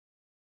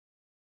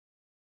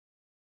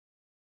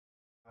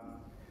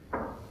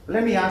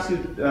let me ask you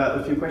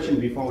a few questions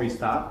before we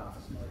start.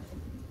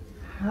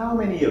 How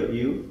many of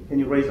you, can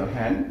you raise your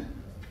hand,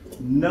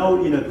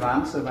 know in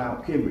advance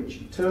about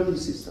Cambridge term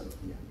system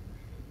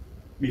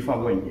before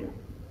going here?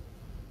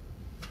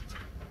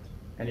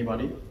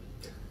 Anybody?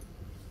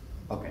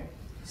 Okay.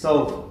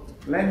 So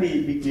let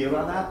me be clear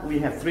about that. We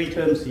have 3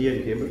 terms here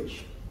in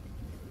Cambridge: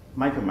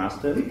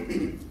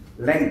 McMaster,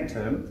 length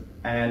term,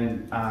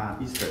 and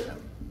Easter term.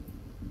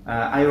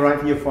 I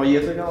arrived here 4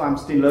 years ago. I'm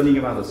still learning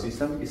about the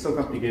system. It's so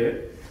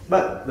complicated.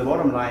 But the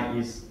bottom line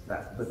is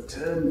that the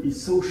term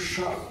is so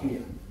short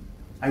here.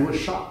 I was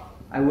shocked.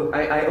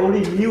 I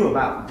only knew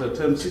about the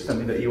term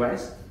system in the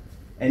US,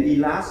 and it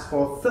lasts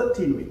for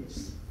 13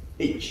 weeks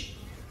each.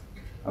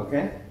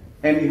 Okay?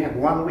 And you have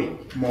 1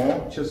 week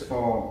more just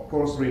for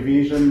course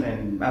revision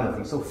and other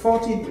things. So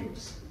 14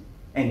 weeks.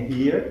 And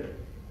here,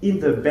 in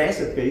the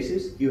best of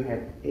cases, you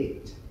have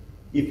 8,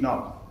 if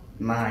not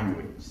 9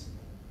 weeks.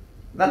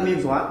 That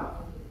means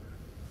what?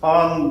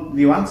 On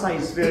the one side,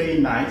 it's very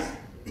nice,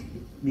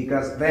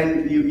 because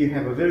then you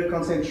have a very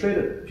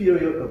concentrated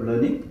period of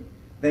learning.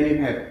 Then you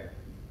have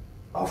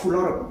awful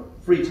lot of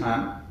free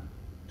time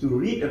to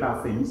read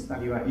about things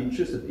that you are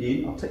interested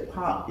in or take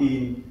part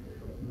in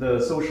the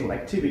social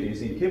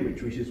activities in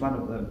Cambridge, which is one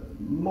of the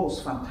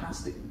most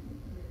fantastic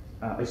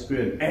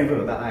experience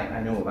ever that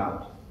I know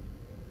about.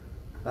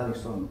 That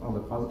is on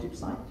the positive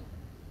side.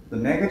 The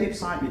negative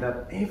side is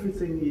that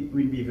everything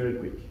will be very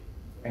quick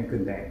and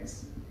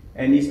condensed.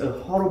 And it's a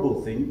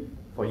horrible thing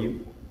for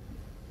you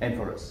and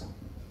for us.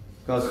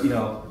 Because, you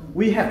know,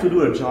 we have to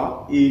do a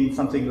job in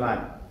something like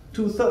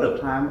 2/3 of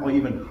time or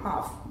even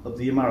half of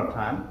the amount of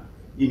time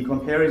in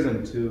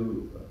comparison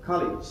to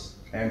colleagues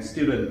and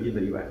students in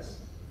the US.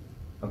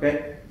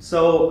 Okay?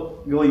 So,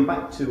 going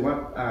back to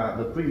what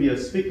the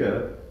previous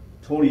speaker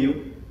told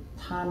you,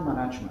 time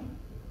management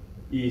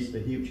is a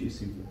huge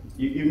issue here.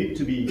 You need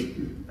to be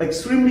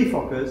extremely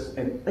focused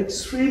and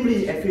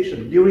extremely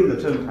efficient during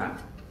the term time.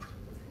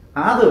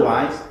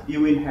 Otherwise, you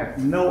will have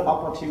no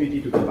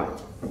opportunity to go back.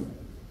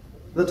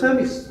 The term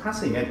is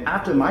passing, and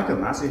after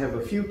McMaster, you have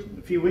a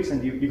few weeks,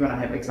 and you're going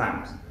to have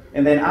exams.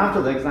 And then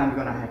after the exam,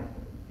 you're going to have,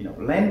 you know,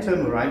 land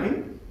term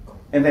arriving,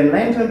 and then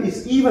land term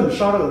is even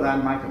shorter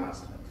than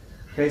McMaster.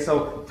 Okay,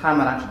 so time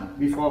management.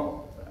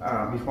 Before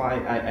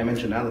I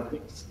mention other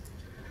things.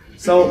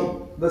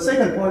 So the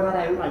second point that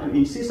I would like to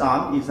insist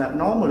on is that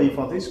normally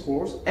for this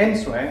course,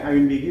 M2a, I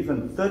will be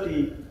given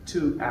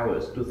 32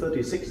 hours to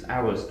 36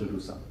 hours to do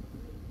so,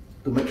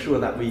 to make sure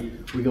that we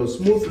go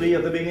smoothly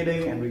at the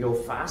beginning and we go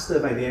faster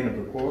by the end of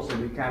the course,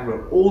 and we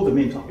cover all the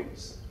main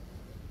topics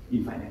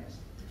in finance.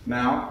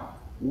 Now,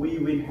 we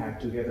will have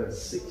together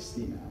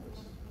 16 hours,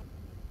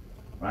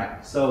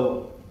 right?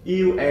 So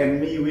you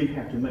and me will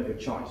have to make a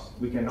choice.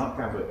 We cannot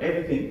cover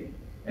everything,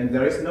 and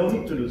there is no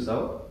need to do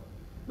so.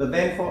 But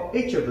then for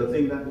each of the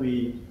things that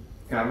we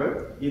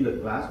cover in the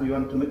class, we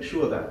want to make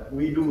sure that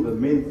we do the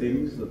main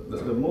things,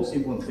 the most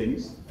important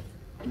things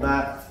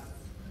that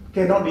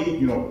cannot be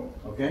ignored.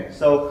 Okay,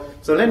 so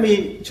let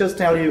me just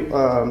tell you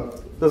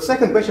the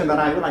second question that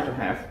I would like to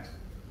have.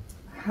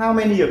 How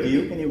many of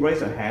you, can you raise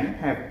your hand,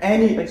 have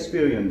any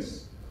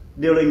experience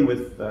dealing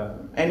with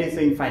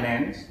anything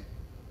finance,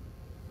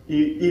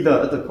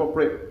 either at the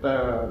corporate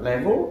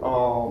level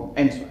or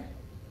M2a?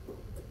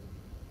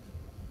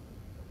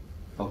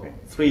 Okay,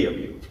 3 of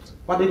you.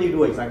 What did you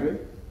do exactly?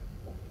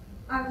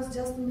 I was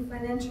just in the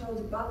financial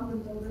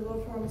department of the law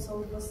firm,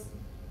 so it was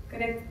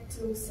connected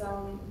to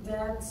some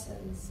debts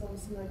and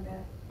something like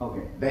that.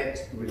 Okay,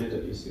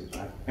 debt-related issues,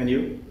 right? And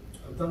you?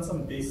 I've done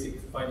some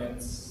basic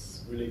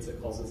finance-related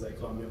courses at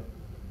Columbia.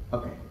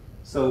 Okay,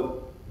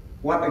 so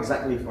what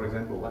exactly, for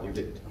example, what you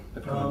did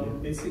at Columbia?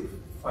 Basic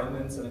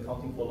finance and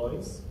accounting for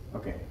lawyers.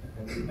 Okay.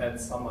 And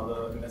some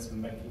other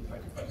investment banking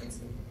type of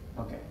financing.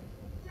 Okay.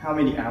 How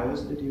many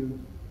hours did you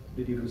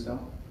do so?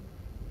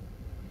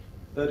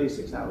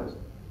 36 hours?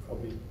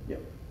 Probably. Yeah.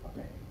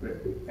 Okay, great.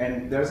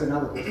 And there's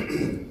another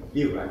question.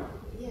 You, right?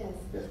 Yes.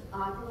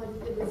 I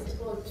provided this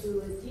talk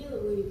to a deal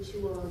which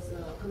was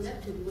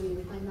connected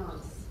with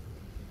finance.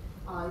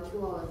 It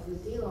was a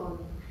deal on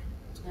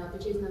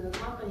purchasing of the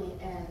company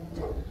and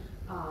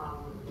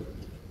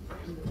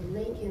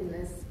making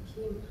a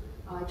scheme.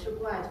 It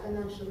required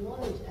financial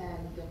knowledge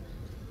and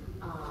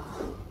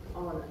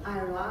on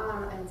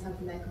IRR and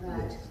something like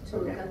that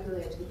to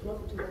calculate the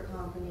profit of the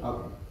company.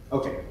 Okay.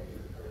 Okay.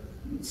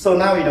 So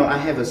now, you know, I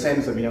have a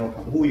sense of, you know,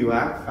 who you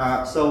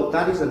are. So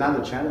that is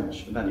another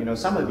challenge that, you know,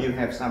 some of you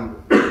have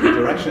some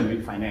interaction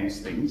with finance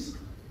things,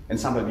 and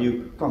some of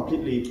you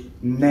completely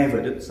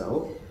never did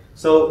so.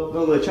 So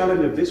the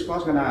challenge of this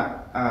course is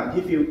gonna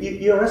give you,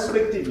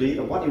 irrespectively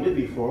of what you did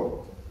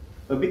before,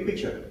 a big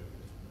picture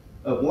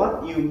of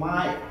what you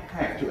might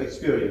have to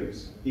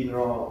experience in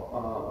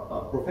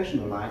your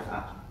professional life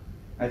after.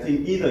 I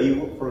think either you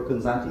work for a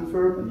consulting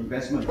firm, an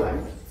investment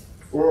bank,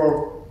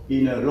 or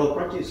in a law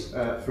practice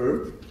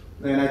firm,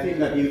 then I think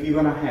that you're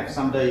going to have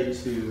someday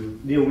to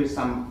deal with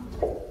some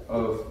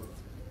of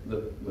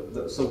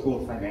the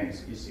so-called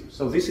finance issues.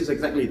 So this is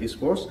exactly this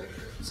course.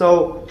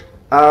 So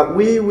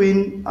we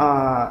will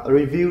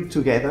review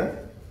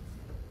together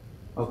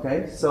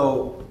Okay,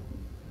 so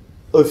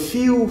a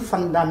few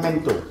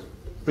fundamental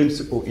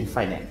principles in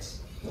finance.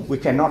 We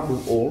cannot do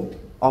all,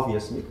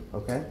 obviously,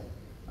 okay?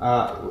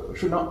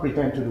 Should not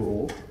pretend to do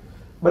all.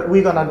 But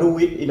we're gonna do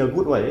it in a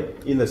good way,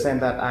 in the sense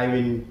that I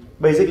will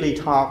basically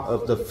talk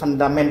of the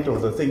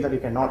fundamentals, the things that you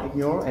cannot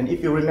ignore. And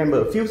if you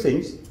remember a few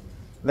things,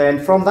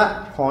 then from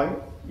that point,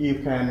 you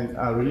can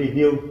really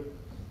deal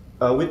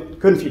with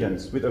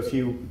confidence with a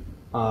few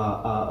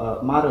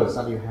matters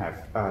that you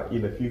have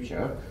in the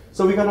future.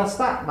 So we're gonna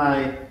start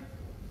by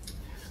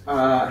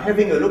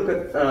having a look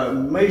at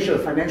major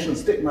financial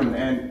statement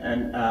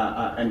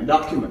and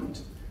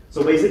document.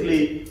 So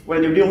basically,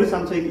 when you deal with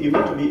something, you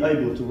need to be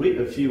able to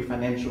read a few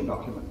financial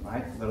documents,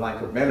 right?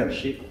 Like a balance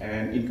sheet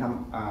and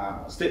income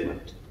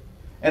statement.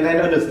 And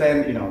then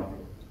understand, you know,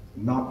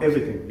 not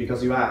everything,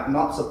 because you are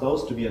not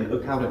supposed to be an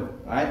accountant,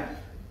 right?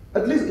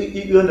 At least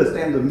you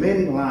understand the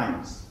main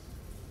lines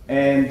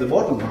and the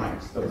bottom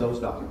lines of those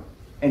documents,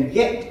 and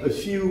get a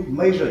few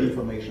major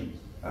information,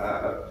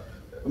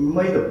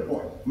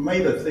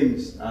 major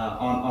things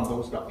on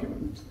those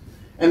documents.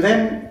 And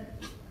then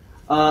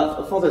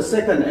for the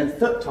second and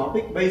third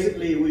topic,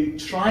 basically we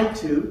try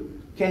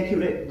to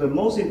calculate the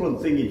most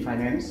important thing in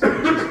finance,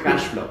 which is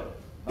cash flow.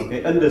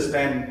 Okay,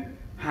 understand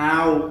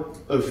how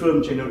a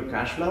firm generates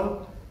cash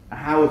flow,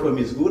 how a firm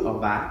is good or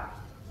bad,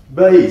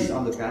 based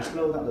on the cash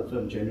flow that the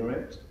firm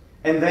generates.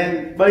 And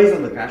then based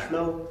on the cash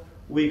flow,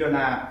 we're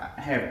gonna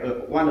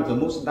have one of the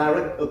most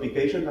direct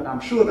applications that I'm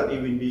sure that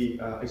you will be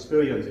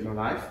experienced in your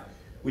life,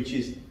 which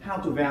is how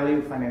to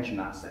value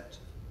financial assets,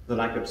 the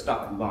like of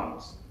stock and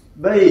bonds,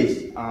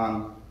 based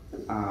on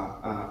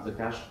the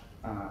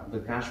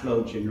cash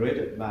flow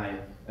generated by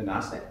an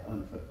asset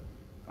on a firm,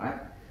 right?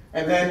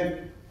 And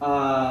then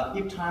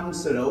if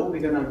time's slow,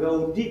 we're gonna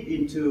go deep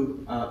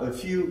into a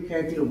few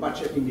capital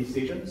budgeting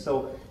decisions.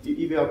 So if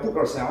you put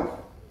yourself,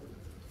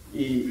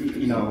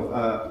 you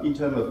know, in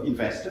terms of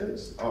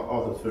investors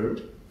or the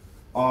firm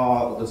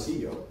or the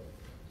CEO,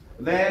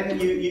 then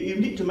you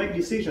need to make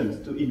decisions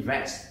to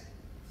invest.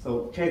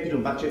 So capital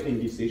budgeting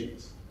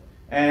decisions.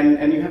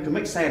 And you have to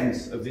make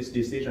sense of this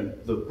decision,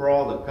 the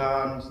pros, the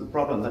cons, the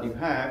problem that you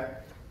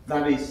have.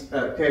 That is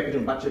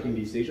capital budgeting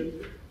decision.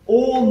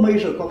 All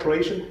major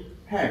corporations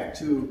have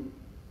to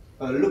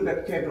look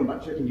at capital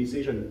budgeting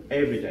decision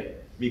every day,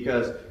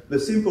 because the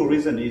simple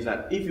reason is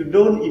that if you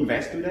don't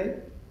invest today,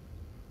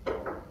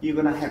 you're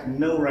gonna have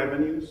no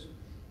revenues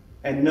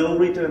and no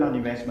return on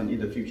investment in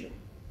the future.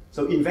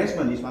 So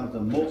investment is one of the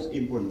most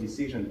important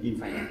decisions in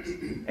finance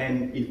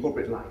and in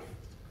corporate life,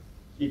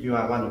 if you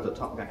are one of the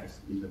top guys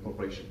in the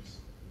corporations.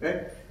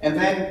 Okay? And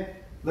then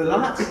the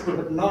last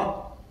but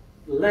not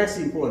less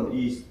important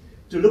is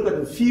to look at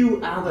a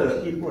few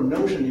other important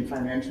notions in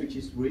finance, which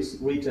is risk,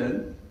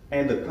 return,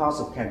 and the cost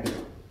of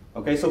capital.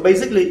 Okay, so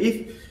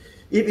basically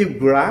if you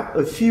grab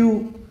a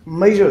few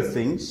major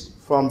things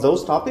from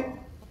those topics,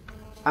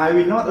 I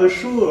will not be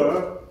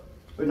assured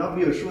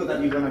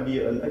that you're going to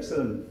be an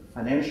excellent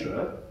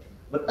financier,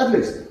 but at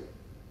least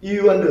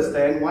you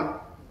understand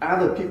what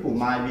other people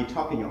might be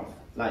talking of.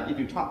 Like if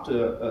you talk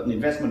to an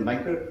investment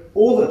banker,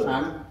 all the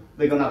time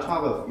they're going to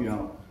talk of, you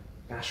know,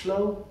 cash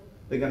flow,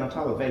 they're going to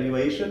talk of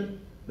valuation,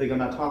 they're going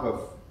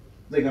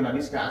to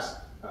discuss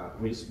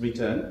risk,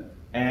 return,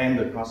 and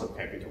the cost of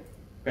capital.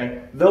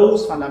 Okay,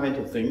 those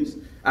fundamental things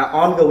are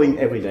ongoing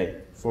every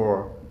day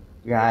for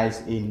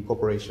guys in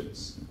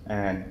corporations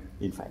and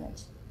in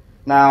finance.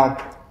 Now,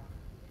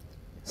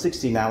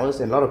 16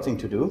 hours and a lot of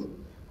things to do.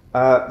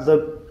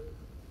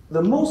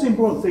 The most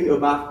important thing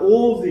about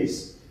all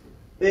these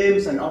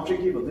aims and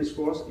objectives of this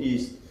course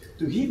is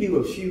to give you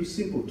a few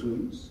simple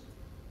tools,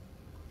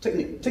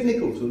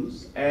 technical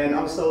tools, and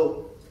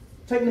also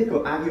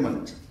technical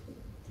argument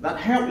that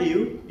help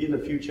you in the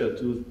future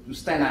to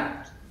stand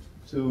out,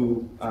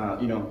 to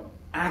you know,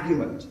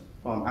 argument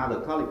from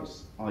other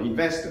colleagues or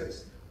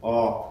investors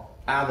or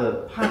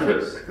other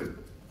partners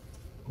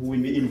who will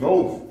be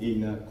involved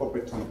in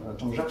corporate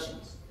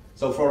transactions.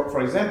 So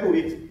for example,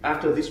 if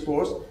after this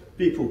course,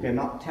 people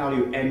cannot tell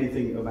you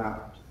anything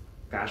about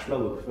cash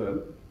flow of the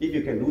firm, if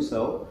you can do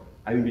so,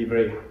 I will be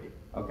very happy.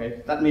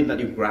 Okay, that means that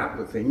you grab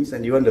the things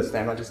and you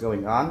understand what is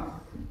going on,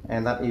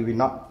 and that you will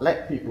not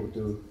let people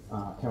to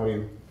tell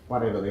you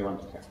whatever they want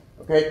to tell.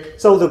 Okay,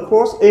 so the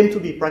course aims to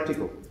be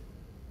practical.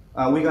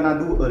 We're gonna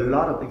do a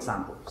lot of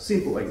examples,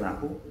 simple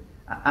example.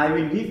 I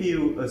will give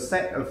you a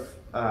set of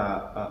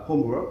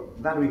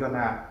homework that we're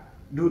gonna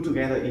do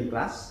together in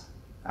class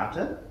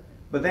after,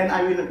 but then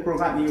I will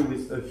provide you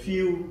with a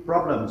few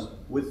problems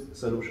with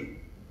solution.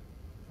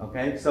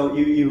 Okay, so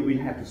you will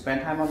have to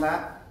spend time on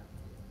that,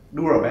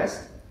 do your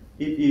best.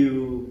 If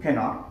you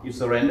cannot, you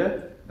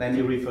surrender, then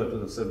you refer to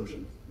the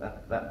solution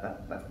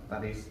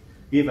that is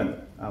given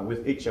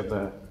with each of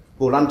the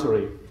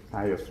voluntary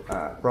kind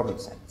of problem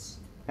sets.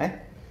 Okay?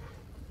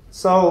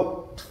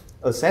 So,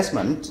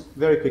 assessment,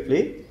 very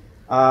quickly.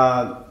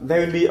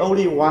 There will be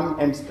only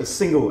a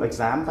single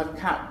exam that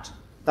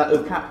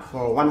account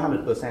for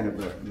 100%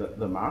 of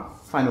the mark,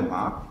 final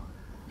mark.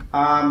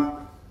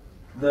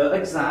 The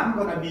exam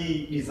gonna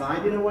be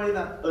designed in a way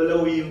that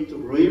allow you to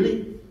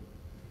really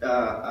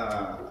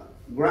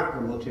grab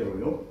the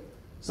material.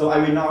 So I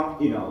will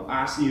not,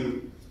 ask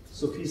you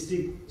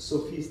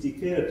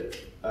sophisticated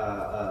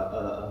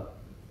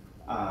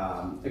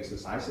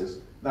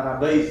exercises that are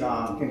based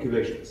on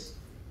calculations.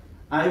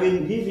 I will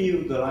give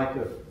you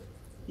the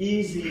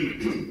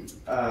easy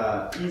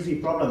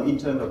problem in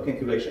terms of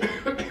calculation,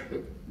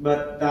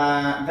 but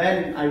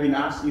then I will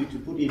ask you to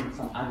put in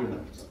some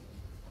arguments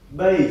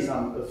based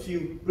on a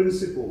few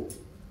principles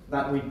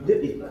that we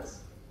did in class.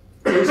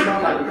 So it's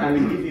not like I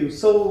will give you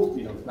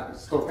like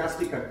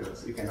stochastic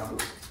calculus, you cannot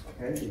do,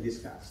 okay, in this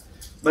class.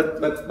 But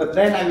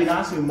then I will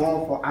ask you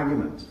more for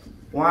argument.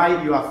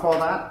 Why you are for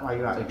that, why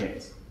you are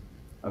against.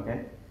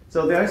 Okay?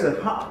 So there is a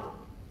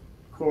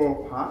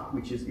hardcore part,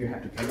 which is you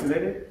have to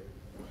calculate it.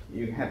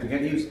 You have to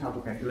get used to how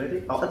to calculate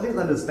it, or at least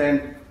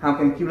understand how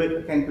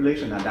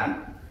calculations are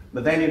done.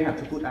 But then you have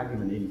to put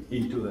argument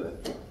into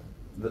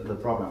the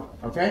problem.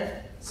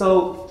 Okay?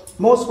 So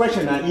most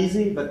questions are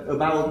easy, but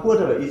about a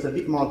quarter is a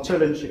bit more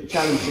challenging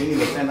in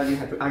the sense that you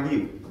have to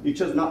argue. You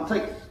just not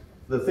take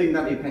the thing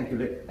that you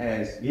calculate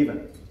as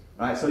given.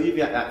 Right? So if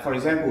you, for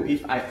example,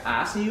 if I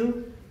ask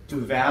you to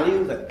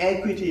value the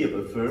equity of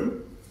a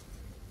firm,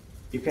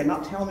 you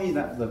cannot tell me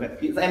that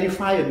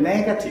identify a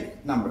negative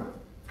number,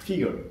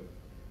 figure.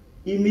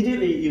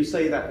 Immediately you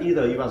say that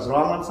either you was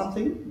wrong on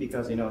something,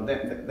 because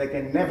there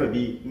can never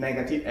be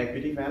negative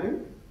equity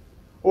value,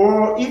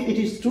 or if it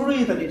is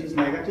truly that it is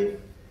negative,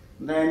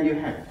 then you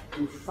have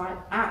to find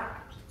out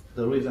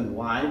the reason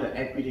why the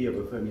equity of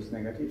a firm is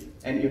negative,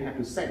 and you have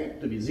to set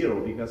it to be zero,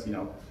 because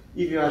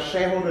if you are a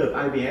shareholder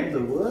of IBM,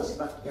 the worst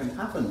that can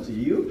happen to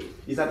you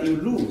is that you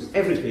lose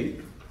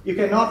everything. You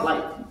cannot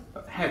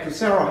have to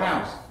sell a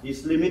house.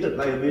 It's limited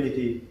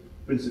liability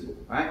principle,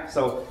 right?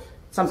 So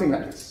something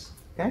like this,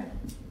 okay?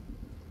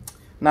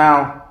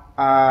 Now,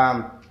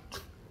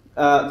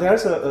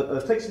 there's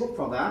a textbook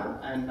for that,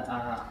 and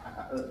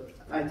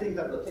I think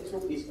that the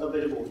textbook is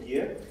available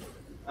here.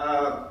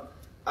 And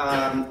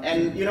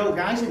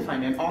guys in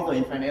finance, authors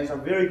in finance are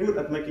very good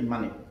at making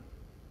money.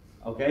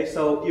 Okay,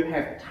 so you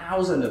have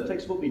thousands of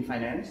textbooks in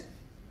finance,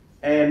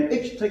 and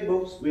each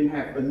textbook will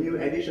have a new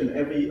edition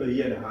every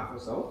year and a half or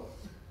so,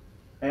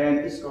 and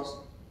it's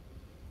costly.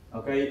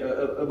 Okay,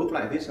 a book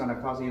like this is gonna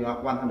cost you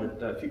like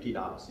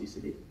 $150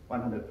 easily,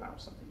 £100,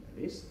 something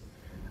like this.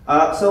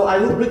 So I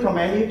would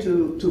recommend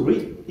you to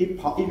read,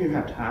 if you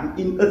have time,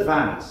 in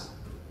advance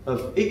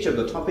of each of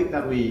the topics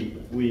that we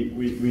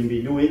will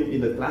be doing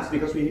in the class,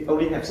 because we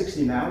only have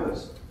 16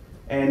 hours.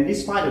 And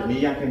despite of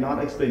me, I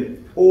cannot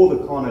explain all the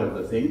corners of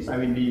the things. I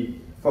will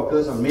be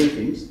focused on main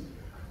things.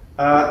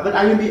 But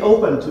I will be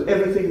open to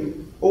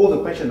everything, all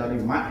the questions that you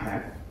might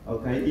have,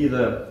 okay,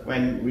 either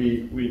when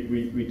we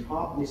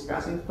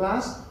discuss in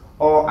class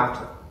or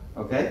after,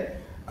 okay?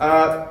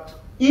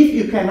 If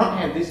you cannot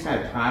have this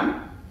kind of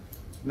time,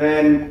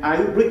 then I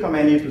would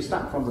recommend you to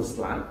start from the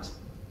slide,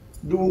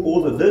 do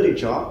all the dirty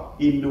job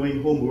in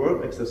doing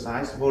homework,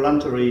 exercise,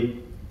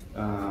 voluntary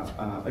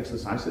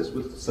exercises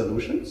with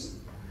solutions,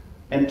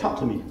 and talk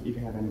to me if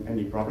you have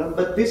any problem.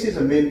 But this is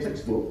a main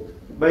textbook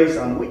based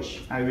on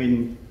which I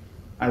will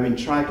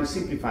try to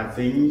simplify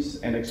things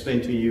and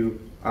explain to you,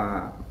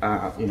 a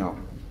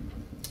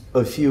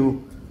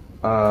few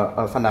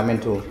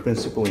fundamental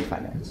principles in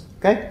finance.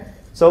 Okay.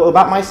 So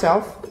about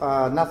myself,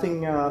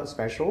 nothing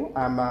special.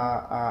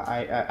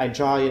 I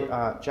joined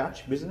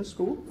Judge Business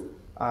School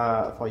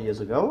 4 years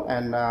ago,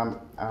 and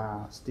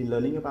still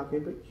learning about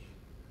Cambridge.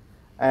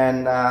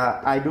 And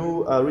I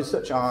do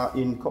research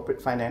in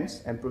corporate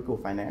finance and political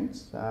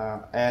finance,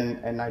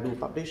 and I do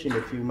publish in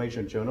a few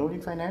major journals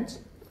in finance.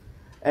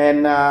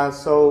 And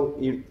so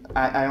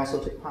I also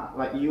take part,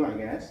 like you, I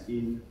guess,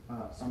 in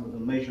some of the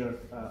major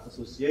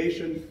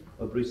associations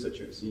of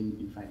researchers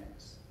in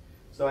finance.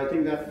 So I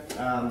think that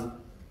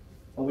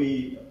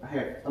we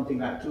have something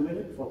like 2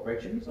 minutes for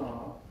questions,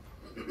 or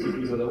if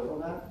you allow for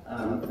that,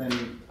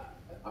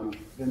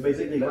 then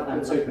basically what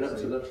I'm saying. Yeah,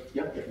 let's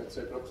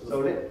open up to the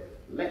So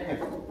let's have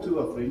 2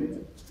 or 3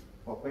 minutes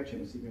for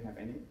questions if you have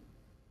any.